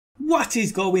What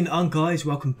is going on, guys?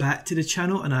 Welcome back to the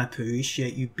channel and I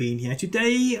appreciate you being here.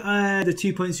 Today the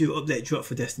 2.0 update dropped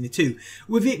for Destiny 2.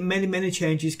 With it many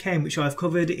changes came, which I've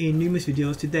covered in numerous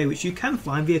videos today, which you can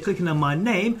find via clicking on my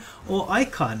name or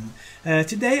icon.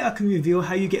 Today I can reveal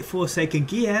how you get Forsaken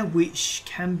gear, which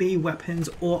can be weapons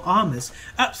or armors.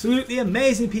 Absolutely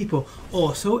amazing, people.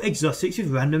 Also exotics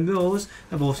with random rolls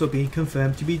have also been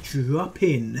confirmed to be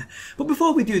dropping. But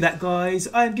before we do that, guys,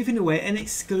 I am giving away an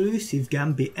exclusive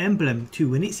Gambit emblem. To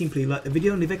win it, simply like the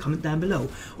video and leave a comment down below.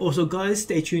 Also, guys,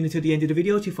 stay tuned until the end of the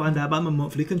video to find out about my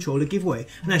monthly controller giveaway.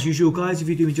 And as usual, guys, if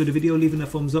you do enjoy the video, leaving a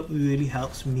thumbs up really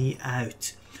helps me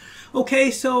out.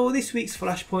 Okay, so this week's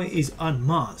Flashpoint is on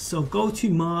Mars. So go to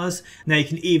Mars. Now you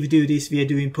can either do this via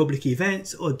doing public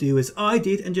events or do as I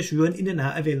did and just run in and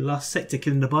out of a lost sector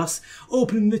killing the boss,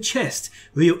 opening the chest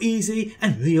real easy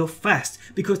and real fast,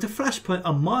 because the Flashpoint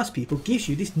on Mars, people, gives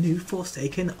you this new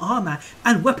Forsaken armor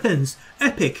and weapons.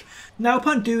 Epic. Now,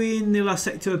 upon doing the last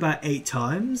sector about 8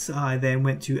 times, I then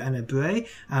went to Ana Bray,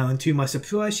 and to my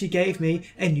surprise she gave me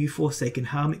a new Forsaken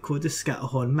helmet called the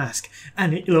Scatterhorn Mask,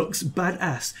 and it looks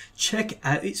badass. Check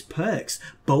out its perks: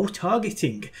 bow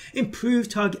targeting,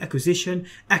 improved target acquisition,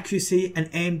 accuracy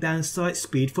and aim down sight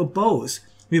speed for bows,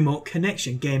 remote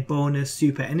connection, gain bonus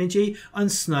super energy on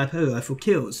sniper rifle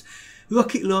kills,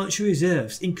 rocket launcher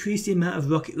reserves, increase the amount of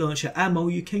rocket launcher ammo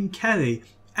you can carry,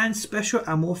 and special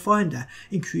ammo finder,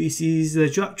 increases the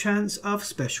drop chance of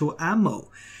special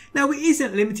ammo. Now, it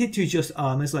isn't limited to just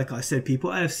armors, like I said, people.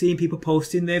 I have seen people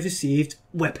posting they've received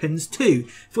weapons too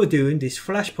for doing this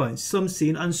Flashpoint, some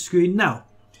seen on screen now.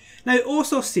 Now, it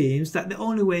also seems that the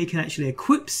only way you can actually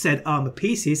equip said armor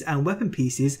pieces and weapon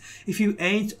pieces if you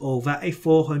ain't over a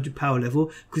 400 power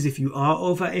level, because if you are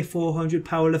over a 400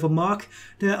 power level mark,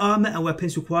 the armor and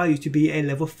weapons require you to be a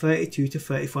level 32 to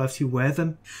 35 to wear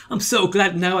them. I'm so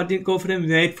glad now I didn't go for them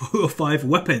raid 4 or 5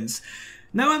 weapons.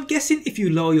 Now, I'm guessing if you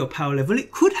lower your power level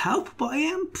it could help, but I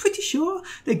am pretty sure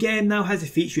the game now has a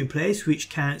feature in place which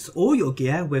counts all your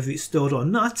gear, whether it's stored or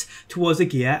not, towards the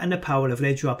gear and the power level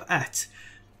they drop at.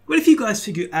 Well, if you guys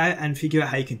figure out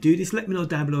how you can do this, let me know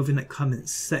down below in the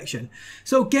comments section.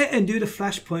 So get and do the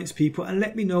Flashpoints, people, and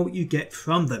let me know what you get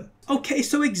from them. Okay,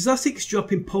 so exotics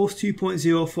dropping post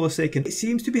 2.0 Forsaken. It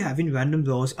seems to be having random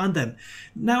rolls on them.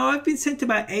 Now, I've been sent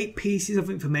about 8 pieces of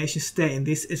information stating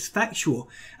this is factual.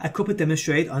 A couple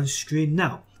demonstrated on screen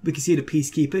now. We can see the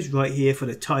Peacekeepers right here for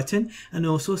the Titan, and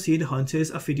also see the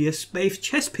Hunters Ophidius Space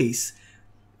chest piece.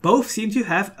 Both seem to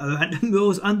have random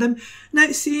rolls on them. Now,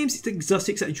 it seems it's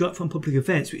exotics that drop from public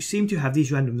events which seem to have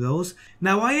these random rolls.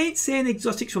 Now, I ain't saying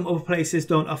exotics from other places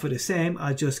don't offer the same,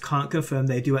 I just can't confirm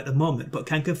they do at the moment, but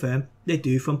can confirm they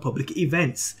do from public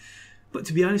events. But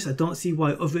to be honest, I don't see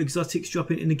why other exotics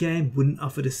dropping in the game wouldn't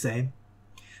offer the same.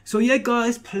 So yeah,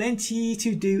 guys, plenty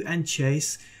to do and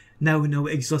chase. Now we know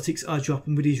what exotics are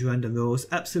dropping with these random rolls.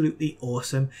 Absolutely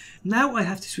awesome. Now I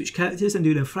have to switch characters and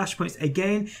do them Flashpoints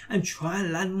again and try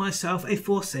and land myself a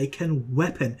Forsaken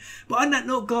weapon. But on that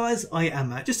note, guys, I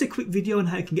am out. Just a quick video on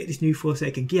how you can get this new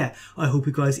Forsaken gear. I hope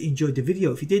you guys enjoyed the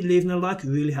video. If you did, leaving a like, it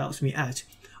really helps me out.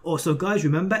 Also, guys,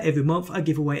 remember, every month I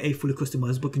give away a fully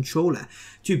customizable controller.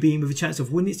 To be in with a chance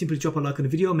of winning, simply drop a like on the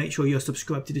video, make sure you're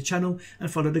subscribed to the channel, and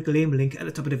follow the Gleam link at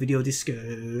the top of the video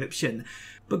description.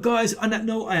 But guys, on that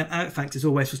note, I am out. Thanks as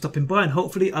always for stopping by, and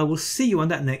hopefully I will see you on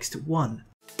that next one.